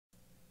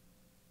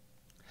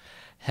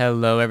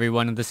Hello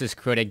everyone, this is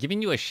Crota giving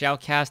you a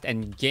shoutcast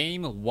and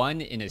game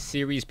 1 in a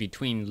series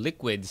between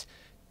Liquid's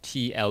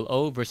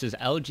TLO versus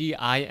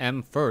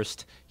LGIM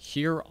Fiirst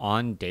here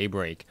on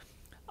Daybreak.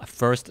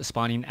 Fiirst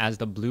spawning as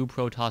the blue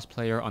Protoss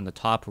player on the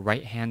top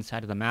right hand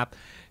side of the map,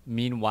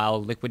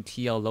 meanwhile Liquid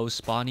TLO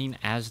spawning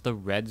as the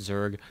red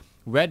Zerg.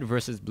 Red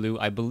versus blue,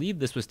 I believe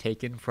this was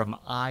taken from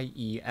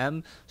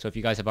IEM, so if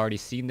you guys have already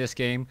seen this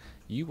game,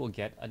 you will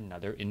get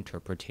another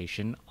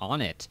interpretation on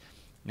it.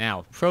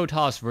 Now,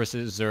 Protoss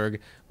versus Zerg,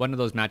 one of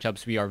those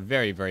matchups we are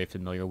very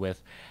familiar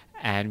with,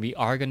 and we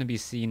are going to be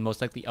seeing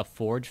most likely a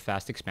Forge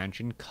fast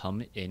expansion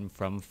come in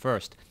from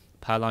Fiirst.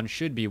 Pylon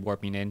should be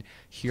warping in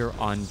here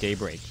on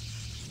Daybreak.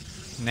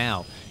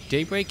 Now,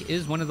 Daybreak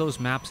is one of those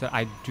maps that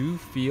I do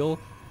feel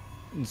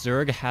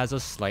Zerg has a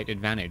slight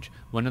advantage.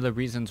 One of the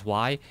reasons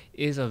why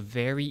is a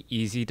very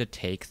easy to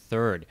take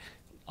third.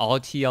 All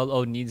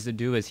TLO needs to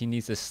do is he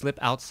needs to slip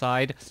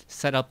outside,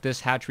 set up this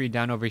hatchery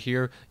down over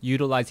here,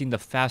 utilizing the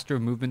faster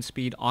movement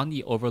speed on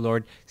the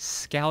Overlord,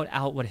 scout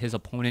out what his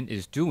opponent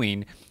is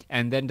doing,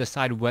 and then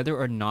decide whether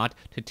or not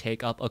to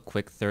take up a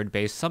quick third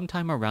base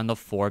sometime around the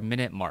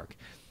 4-minute mark.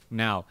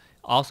 Now,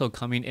 also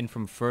coming in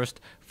from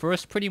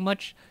Fiirst pretty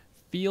much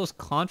feels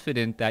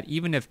confident that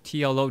even if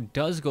TLO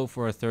does go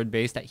for a third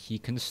base, that he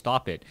can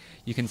stop it.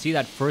 You can see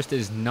that Fiirst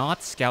is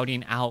not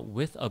scouting out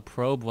with a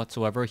probe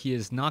whatsoever. He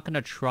is not going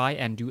to try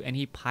and do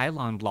any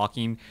pylon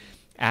blocking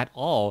at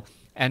all.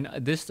 And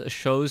this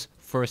shows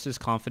Fiirst is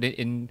confident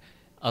in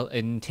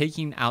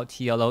taking out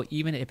TLO,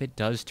 even if it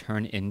does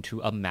turn into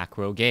a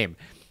macro game.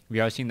 We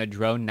are seeing the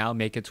drone now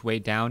make its way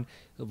down.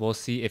 We'll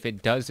see if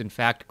it does in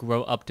fact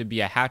grow up to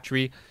be a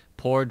hatchery.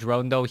 Poor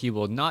drone though, he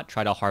will not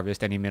try to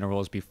harvest any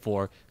minerals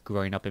before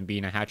growing up and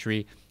being a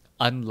hatchery,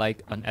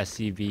 unlike an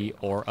SCV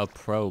or a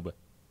probe.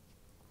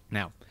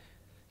 Now,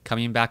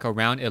 coming back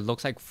around, it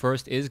looks like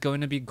Fiirst is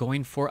going to be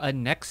going for a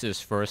Nexus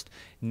first.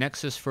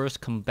 Nexus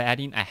first,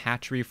 combating a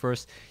hatchery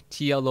first.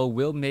 TLO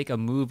will make a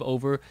move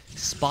over,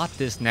 spot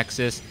this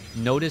Nexus,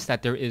 notice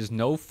that there is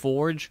no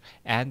Forge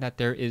and that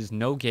there is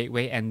no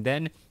gateway, and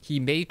then he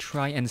may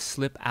try and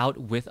slip out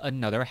with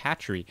another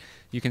hatchery.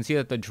 You can see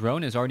that the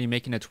drone is already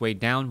making its way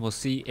down. We'll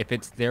see if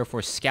it's there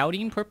for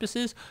scouting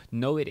purposes.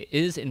 No, it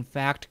is in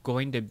fact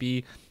going to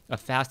be a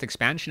fast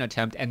expansion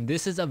attempt, and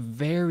this is a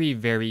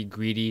very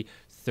greedy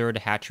third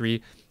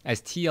hatchery,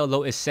 as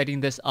TLO is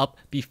setting this up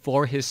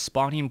before his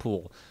spawning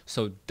pool.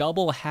 So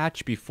double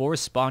hatch before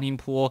spawning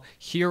pool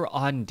here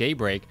on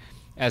Daybreak,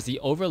 as the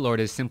Overlord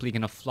is simply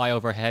going to fly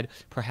overhead,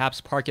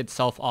 perhaps park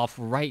itself off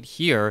right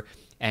here,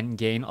 and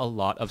gain a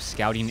lot of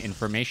scouting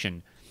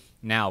information.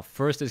 Now,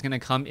 Fiirst is going to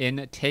come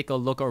in, take a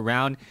look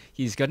around.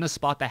 He's going to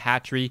spot the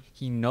hatchery.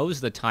 He knows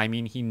the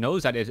timing. He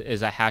knows that it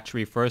is a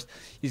hatchery first.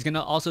 He's going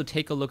to also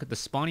take a look at the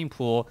spawning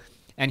pool,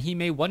 and he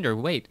may wonder,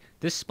 wait,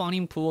 this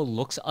spawning pool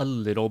looks a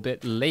little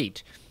bit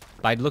late.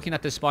 By looking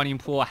at the spawning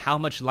pool, how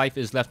much life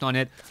is left on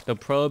it, the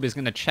probe is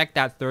going to check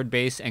that third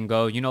base and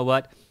go, you know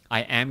what?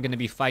 I am going to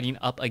be fighting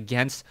up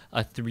against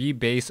a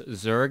 3-base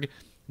Zerg.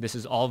 This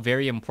is all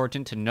very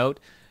important to note,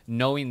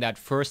 knowing that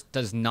Fiirst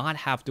does not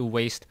have to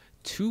waste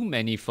too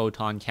many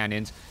photon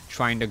cannons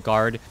trying to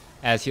guard,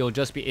 as he'll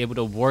just be able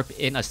to warp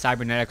in a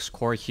cybernetics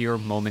core here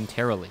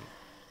momentarily.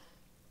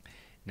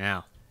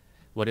 Now,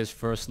 what is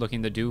Fiirst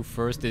looking to do?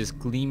 Fiirst is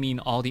gleaming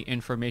all the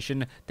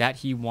information that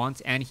he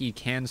wants and he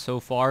can so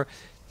far.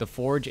 The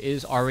Forge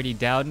is already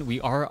down. We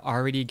are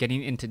already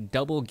getting into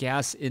double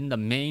gas in the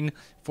main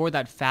for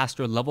that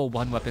faster level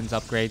 1 weapons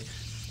upgrade,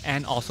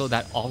 and also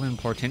that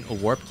all-important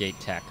warp gate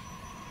tech.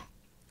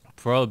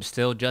 Probe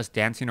still just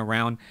dancing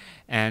around,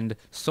 and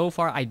so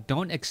far I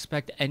don't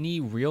expect any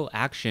real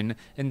action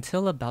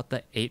until about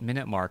the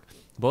 8-minute mark.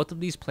 Both of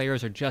these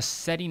players are just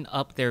setting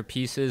up their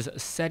pieces,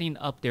 setting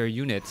up their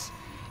units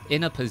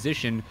in a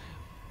position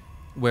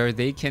where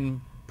they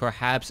can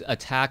perhaps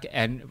attack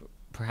and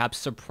perhaps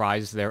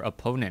surprise their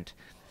opponent.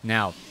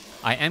 Now,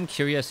 I am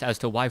curious as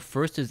to why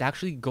Fiirst is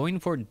actually going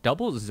for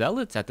double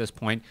Zealots at this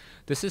point.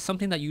 This is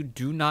something that you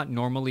do not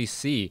normally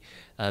see.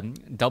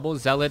 Double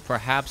Zealot,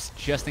 perhaps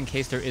just in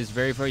case there is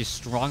very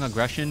strong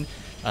aggression.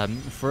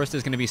 Fiirst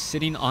is going to be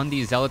sitting on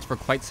these Zealots for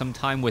quite some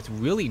time with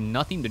really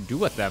nothing to do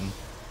with them,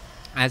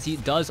 as he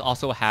does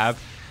also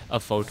have a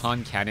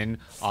photon cannon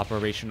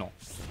operational.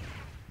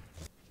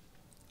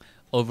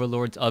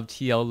 Overlords of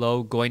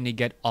TLO going to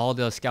get all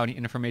the scouting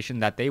information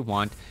that they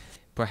want,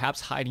 perhaps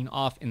hiding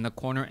off in the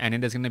corner, and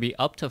it is going to be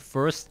up to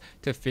Fiirst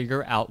to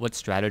figure out what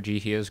strategy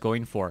he is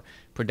going for.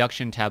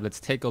 Production tab, let's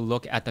take a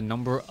look at the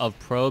number of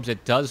probes.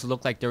 It does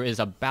look like there is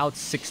about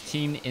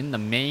 16 in the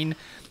main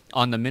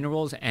on the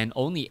minerals, and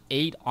only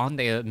 8 on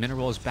the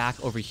minerals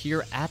back over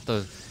here at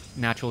the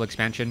natural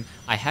expansion.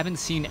 I haven't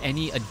seen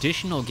any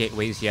additional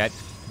gateways yet,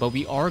 but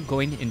we are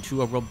going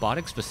into a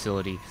robotics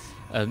facility.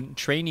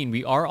 Training,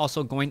 we are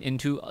also going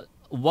into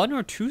 1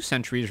 or 2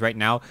 sentries right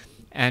now,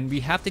 and we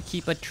have to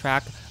keep a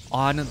track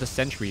on the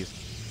sentries.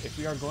 If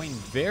we are going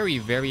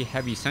very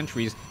heavy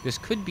sentries, this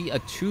could be a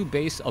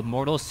 2-base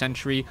Immortal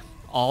Sentry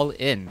all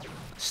in.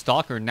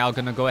 Stalker now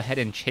gonna go ahead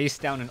and chase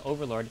down an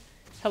Overlord.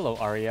 Hello,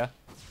 Arya.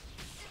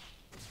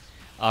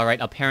 All right,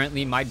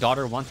 apparently my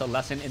daughter wants a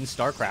lesson in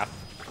StarCraft.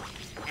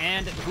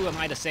 And who am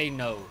I to say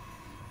no?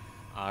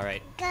 All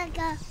right.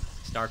 Gaga.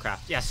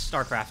 StarCraft. Yes,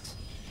 StarCraft.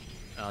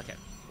 Okay.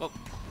 Whoa.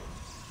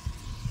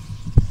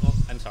 Oh,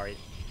 I'm sorry.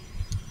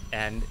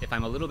 And if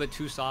I'm a little bit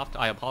too soft,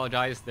 I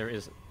apologize.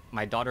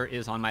 My daughter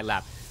is on my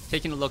lap.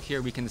 Taking a look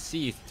here, we can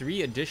see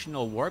 3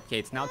 additional warp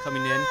gates now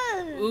coming in.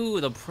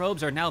 Ooh, the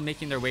probes are now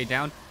making their way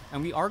down.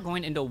 And we are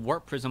going into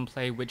warp prism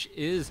play, which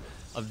is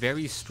a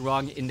very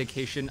strong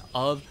indication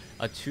of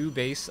a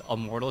 2-base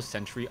Immortal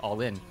Sentry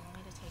all-in.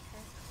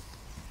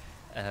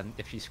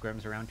 If she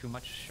squirms around too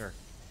much, sure.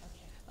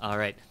 All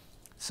right.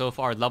 So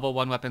far, level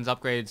 1 weapons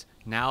upgrades.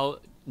 Now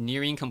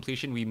nearing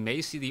completion, we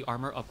may see the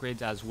armor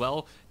upgrades as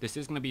well. This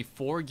is going to be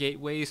 4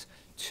 gateways,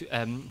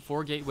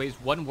 4 gateways,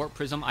 1 warp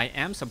prism. I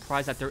am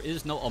surprised that there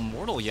is no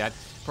immortal yet.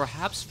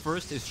 Perhaps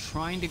Fiirst is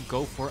trying to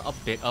go for a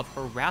bit of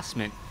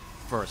harassment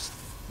first.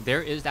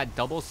 There is that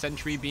double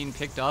sentry being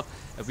picked up.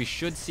 We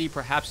should see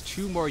perhaps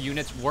 2 more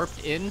units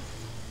warped in.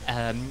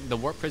 The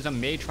warp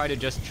prism may try to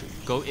just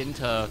go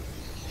into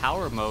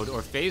power mode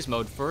or phase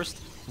mode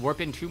first,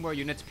 warp in 2 more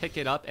units, pick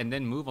it up, and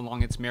then move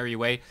along its merry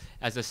way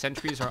as the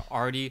sentries are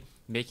already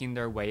making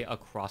their way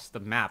across the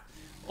map.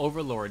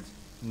 Overlords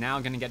now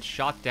going to get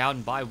shot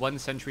down by 1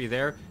 sentry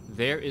there.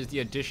 There is the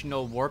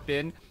additional warp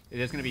in. It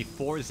is going to be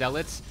 4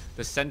 zealots.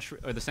 The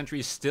sentry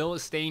is still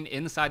staying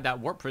inside that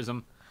warp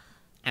prism.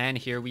 And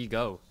here we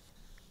go.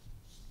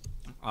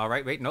 All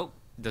right, wait, nope.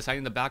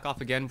 Deciding to back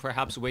off again,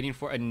 perhaps waiting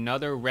for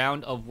another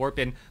round of warp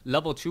in.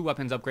 Level 2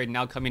 weapons upgrade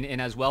now coming in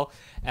as well,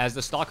 as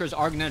the stalkers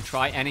are going to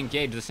try and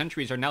engage. The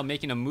sentries are now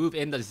making a move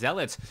in. The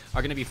zealots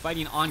are going to be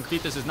fighting on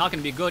creep. This is not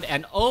going to be good.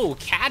 And oh,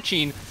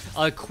 catching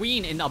a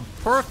queen in a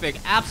perfect,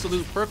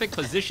 absolute perfect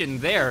position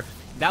there.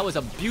 That was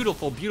a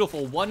beautiful,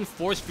 beautiful 1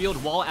 force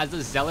field wall as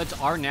the zealots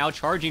are now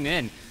charging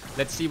in.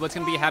 Let's see what's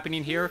going to be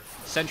happening here.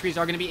 Sentries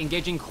are going to be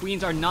engaging.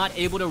 Queens are not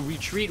able to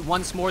retreat.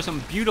 Once more,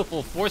 some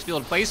beautiful force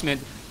field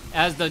placement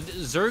as the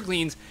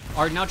Zerglings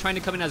are now trying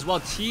to come in as well.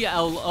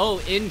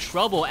 TLO in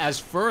trouble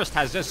as Fiirst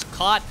has just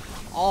caught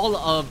all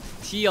of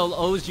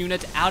TLO's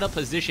units out of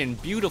position.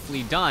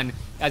 Beautifully done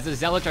as the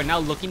Zealots are now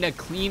looking to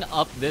clean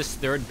up this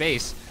 3rd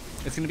base.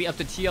 It's going to be up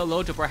to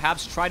TLO to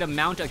perhaps try to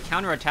mount a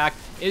counterattack.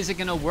 Is it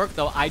going to work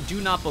though? I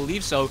do not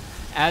believe so.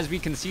 As we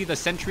can see, the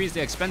sentries,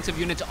 the expensive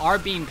units are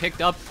being picked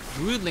up.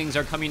 Broodlings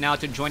are coming out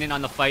to join in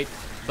on the fight.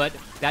 But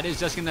that is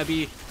just going to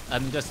be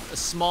just a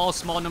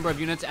small number of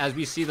units as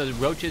we see the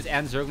Roaches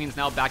and Zerglings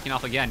now backing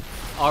off again.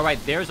 All right,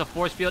 there's a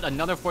force field,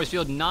 another force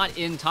field, not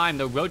in time.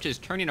 The Roaches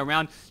turning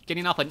around,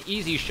 getting off an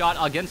easy shot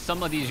against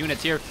some of these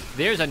units here.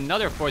 There's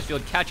another force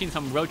field, catching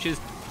some Roaches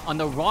on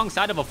the wrong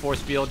side of a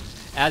force field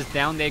as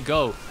down they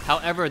go.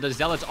 However, the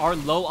Zealots are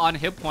low on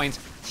hit points.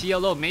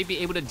 TLO may be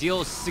able to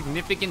deal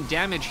significant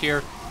damage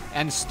here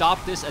and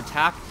stop this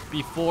attack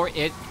before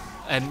it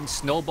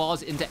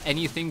snowballs into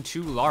anything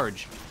too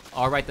large.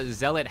 All right, the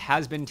Zealot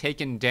has been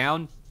taken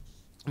down.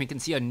 We can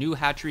see a new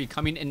hatchery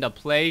coming into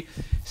play.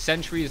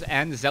 Sentries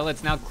and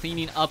Zealots now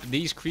cleaning up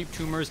these creep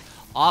tumors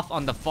off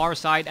on the far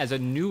side as a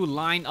new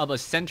line of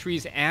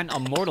Sentries and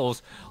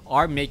Immortals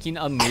are making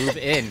a move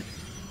in.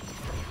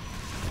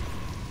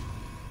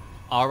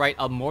 All right,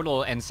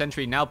 Immortal and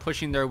Sentry now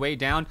pushing their way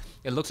down.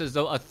 It looks as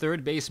though a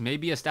 3rd base may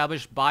be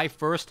established by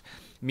Fiirst.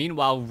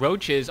 Meanwhile,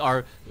 Roaches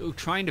are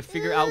trying to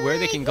figure out where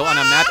they can go on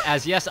a map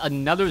as, yes,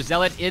 another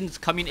Zealot is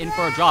coming in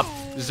for a drop.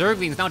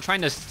 Zerglings now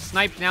trying to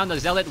snipe down the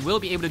Zealot, will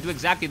be able to do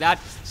exactly that.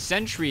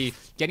 Sentry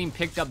getting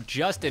picked up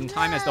just in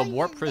time as the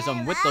Warp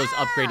Prism with those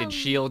upgraded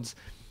shields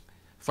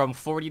from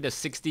 40 to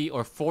 60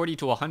 or 40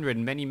 to 100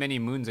 many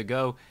moons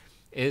ago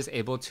is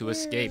able to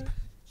escape.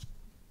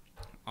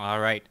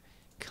 All right.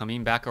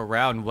 Coming back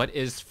around, what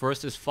is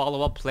Fiirst's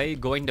follow-up play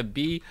going to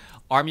be?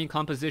 Army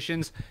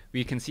compositions.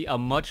 We can see a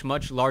much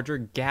larger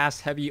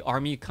gas-heavy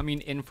army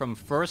coming in from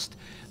Fiirst.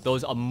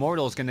 Those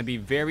Immortals going to be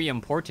very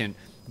important,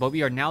 but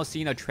we are now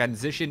seeing a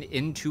transition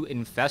into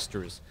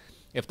Infestors.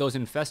 If those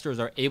Infestors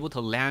are able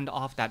to land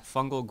off that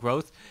fungal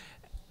growth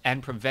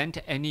and prevent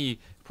any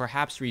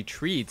perhaps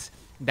retreats,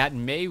 that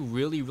may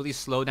really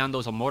slow down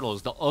those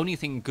Immortals. The only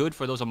thing good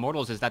for those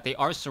Immortals is that they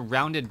are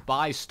surrounded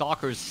by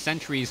Stalkers,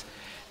 Sentries,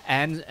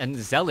 and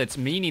Zealots,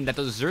 meaning that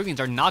those Zerglings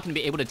are not going to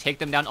be able to take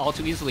them down all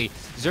too easily.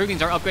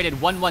 Zerglings are upgraded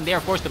 1-1. They are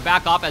forced to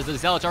back off as the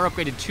Zealots are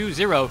upgraded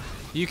 2-0.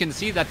 You can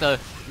see that the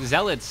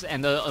Zealots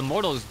and the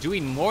Immortals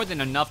doing more than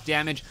enough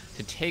damage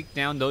to take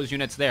down those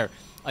units there.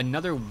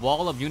 Another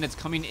wall of units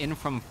coming in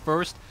from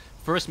Fiirst.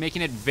 Fiirst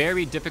making it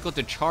very difficult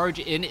to charge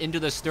into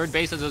this 3rd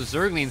base as the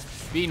Zerglings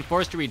being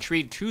forced to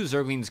retreat. 2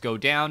 Zerglings go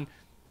down.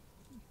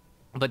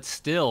 But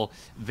still,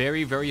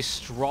 very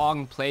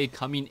strong play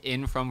coming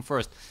in from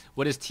Fiirst.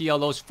 What is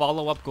TLO's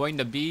follow-up going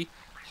to be?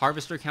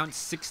 Harvester count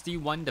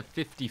 61 to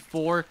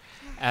 54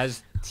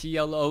 as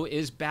TLO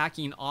is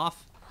backing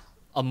off.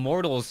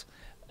 Immortals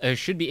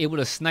should be able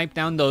to snipe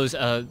down those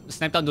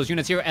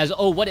units here as,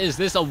 oh, what is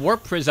this? A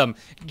Warp Prism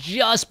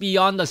just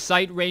beyond the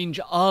sight range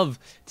of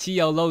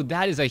TLO.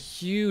 That is a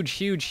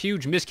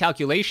huge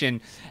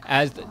miscalculation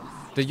as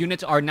the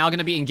units are now going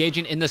to be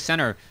engaging in the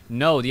center.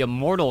 No, the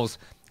Immortals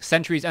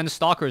Sentries and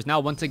Stalkers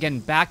now once again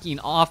backing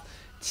off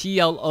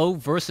TLO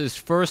versus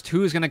Fiirst.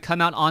 Who's going to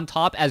come out on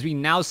top as we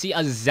now see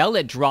a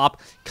Zealot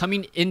drop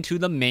coming into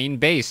the main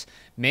base.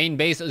 Main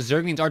base,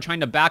 Zerglings are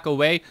trying to back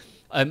away.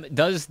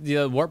 Does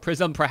the Warp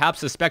Prism perhaps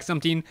suspect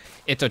something?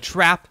 It's a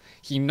trap.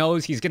 He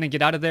knows he's going to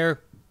get out of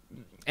there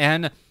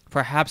and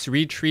perhaps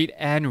retreat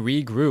and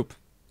regroup.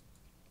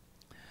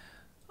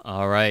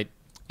 All right.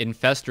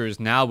 Infestors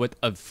now with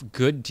a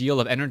good deal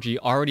of energy,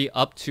 already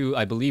up to,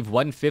 I believe,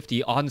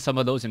 150 on some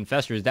of those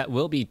Infestors. That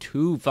will be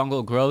 2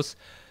 fungal growths.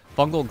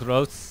 Fungal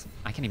growths.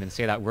 I can't even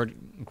say that word,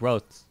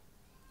 growths.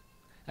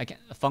 I can't,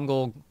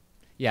 fungal.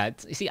 Yeah,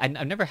 you see,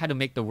 I've never had to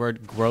make the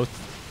word growth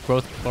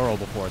plural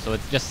before, so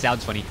it just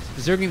sounds funny.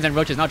 Zerglings and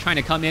Roaches now trying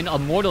to come in.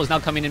 Immortal is now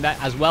coming in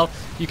as well.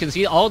 You can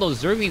see all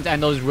those Zerglings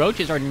and those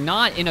Roaches are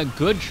not in a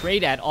good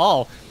trade at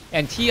all.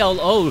 And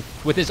TLO,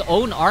 with his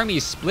own army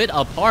split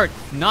apart,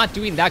 not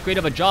doing that great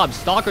of a job.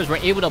 Stalkers were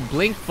able to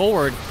blink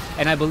forward,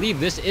 and I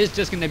believe this is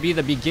just going to be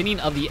the beginning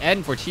of the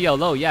end for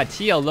TLO. Yeah,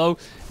 TLO,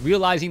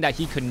 realizing that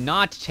he could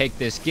not take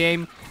this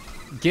game,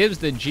 gives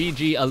the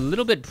GG a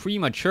little bit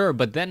premature,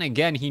 but then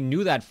again, he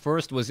knew that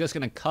Fiirst was just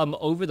going to come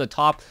over the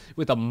top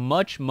with a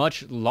much,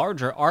 much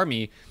larger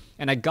army.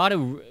 And I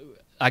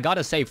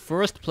gotta say,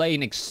 Fiirst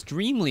playing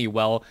extremely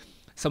well.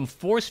 Some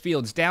force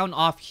fields down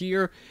off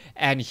here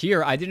and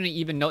here. I didn't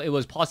even know it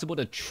was possible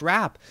to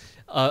trap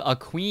a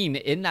queen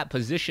in that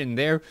position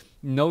there,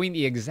 knowing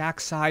the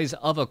exact size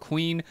of a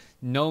queen,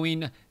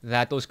 knowing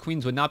that those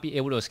queens would not be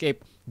able to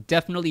escape.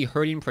 Definitely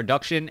hurting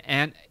production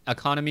and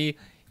economy,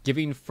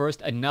 giving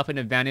Fiirst enough an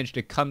advantage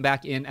to come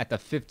back in at the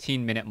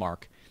 15-minute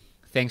mark.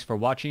 Thanks for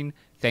watching.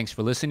 Thanks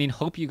for listening.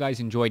 Hope you guys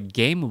enjoyed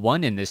Game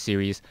 1 in this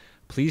series.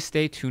 Please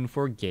stay tuned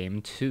for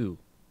Game 2.